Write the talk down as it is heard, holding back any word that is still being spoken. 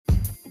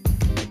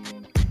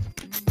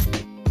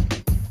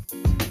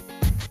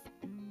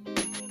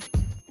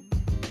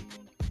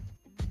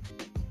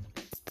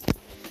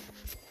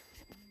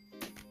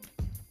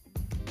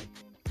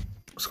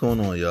What's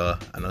going on, y'all?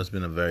 I know it's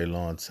been a very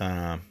long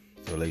time.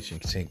 The Relation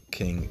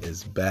King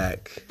is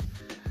back.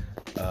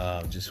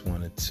 Just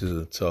wanted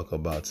to talk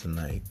about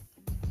tonight.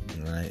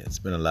 Right? It's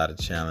been a lot of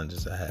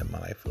challenges I had in my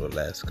life for the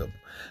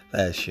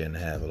last year and a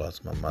half. I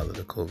lost my mother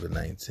to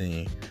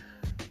COVID-19.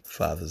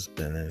 Father's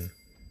been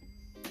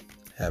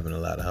having a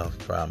lot of health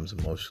problems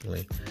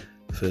emotionally,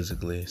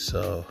 physically.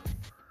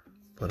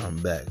 But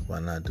I'm back. Why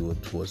not do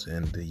it towards the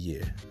end of the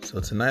year? So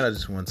tonight I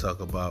just want to talk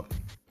about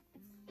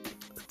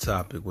the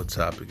topic. What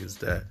topic is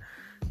that?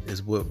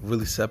 Is what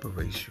really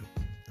separates you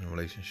in a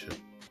relationship.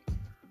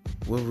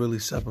 What really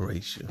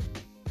separates you?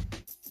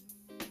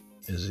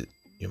 Is it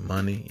your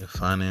money, your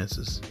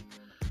finances?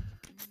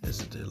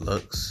 Is it the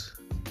looks?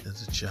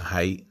 Is it your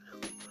height?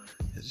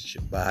 Is it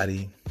your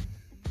body?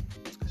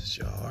 Is it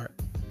your heart?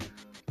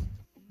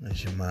 Is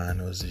it your mind,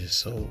 or is it your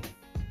soul?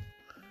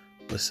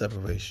 What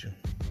separates you?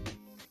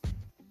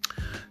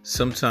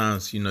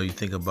 Sometimes, you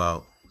think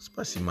about,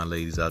 especially my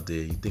ladies out there,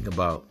 you think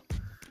about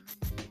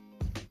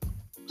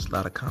there's a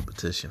lot of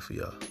competition for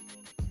y'all.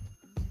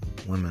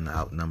 Women are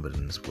outnumbered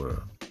in this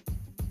world.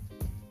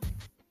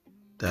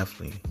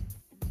 Definitely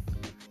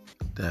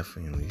at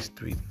least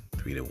three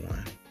to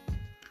one.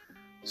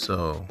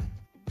 So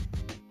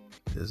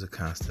there's a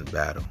constant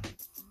battle.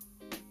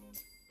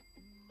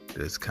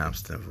 There's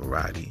constant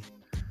variety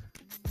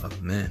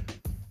of men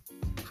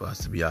for us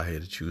to be out here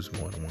to choose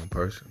more than one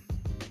person.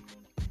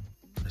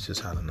 That's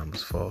just how the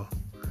numbers fall,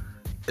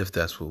 if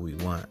that's what we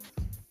want.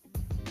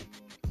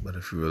 But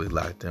if you're really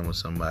locked in with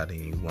somebody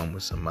and you won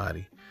with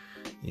somebody,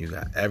 and you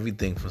got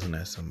everything from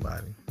that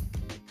somebody,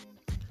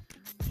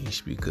 you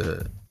should be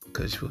good,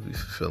 because you'll be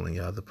fulfilling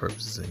your other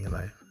purposes in your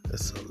life.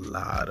 That's a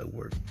lot of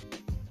work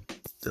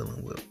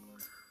dealing with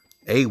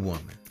a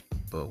woman.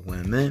 But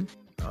women,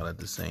 all at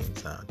the same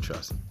time,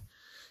 trust me.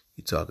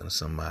 You're talking to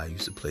somebody who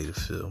used to play the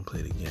field and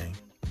play the game.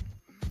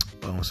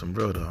 But on some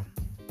real though,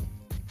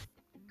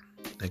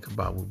 think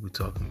about what we're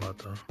talking about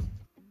though.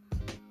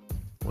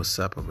 What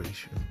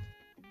separates you?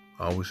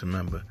 Always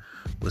remember,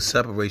 what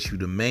separates you,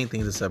 the main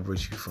thing that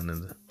separates you from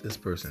this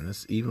person,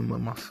 this even with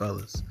my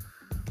fellas,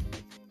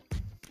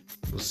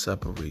 what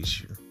separates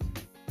you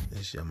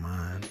is your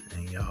mind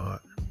and your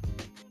heart.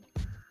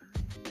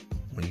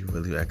 When you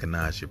really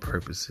recognize your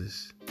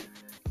purposes,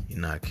 you're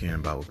not caring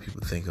about what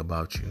people think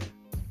about you.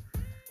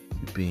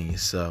 You're being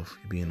yourself.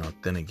 You're being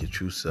authentic, your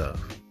true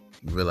self.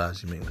 You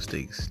realize you make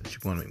mistakes, that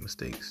you're going to make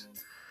mistakes.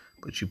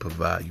 But you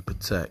provide, you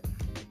protect.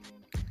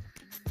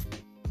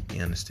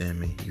 You understand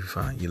me? You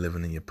find you're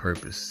living in your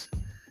purpose.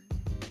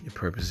 Your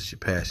purpose is your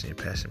passion. Your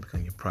passion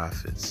becomes your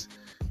profits.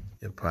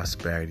 Your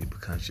prosperity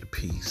becomes your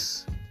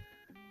peace.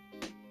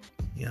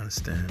 You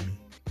understand me?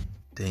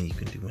 Then you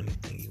can do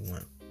anything you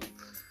want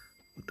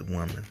with the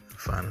woman.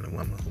 Finding a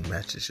woman who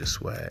matches your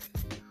swag,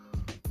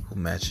 who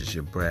matches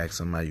your brag,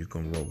 somebody you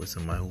can roll with,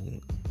 somebody who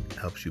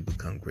helps you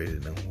become greater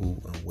than who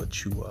and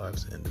what you are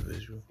as an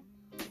individual.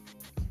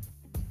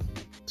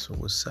 So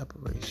what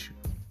separates you?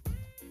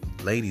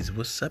 Ladies,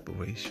 what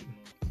separates you?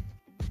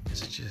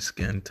 Is it your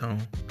skin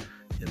tone,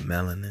 your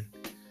melanin,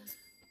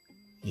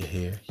 your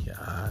hair, your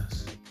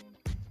eyes,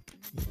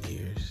 your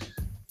ears,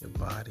 your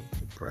body,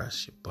 your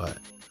breasts, your butt,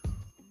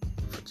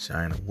 your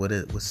vagina? What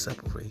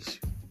separates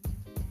you?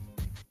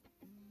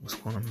 What's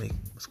gonna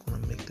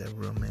make that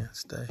real man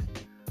stay?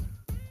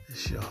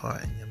 It's your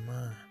heart and your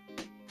mind.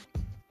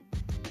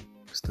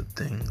 It's the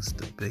things,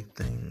 the big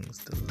things,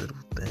 the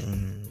little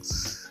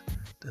things,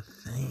 the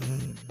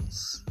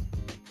things.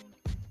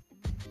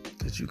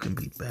 Because you can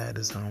be bad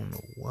as I don't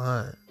know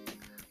what.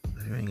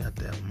 If you ain't got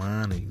that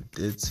mind, or you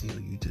did see, or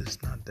you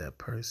just not that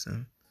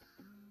person.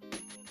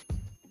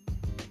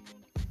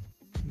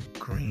 You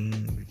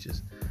green,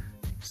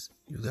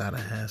 you gotta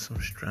have some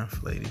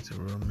strength, ladies. A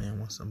real man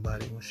wants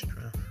somebody with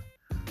strength.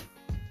 A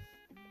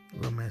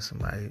real man,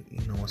 somebody,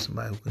 wants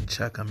somebody who can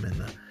check them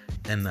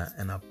in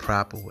a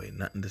proper way,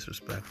 nothing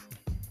disrespectful.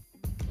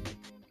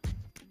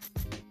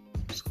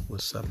 So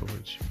what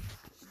separates you?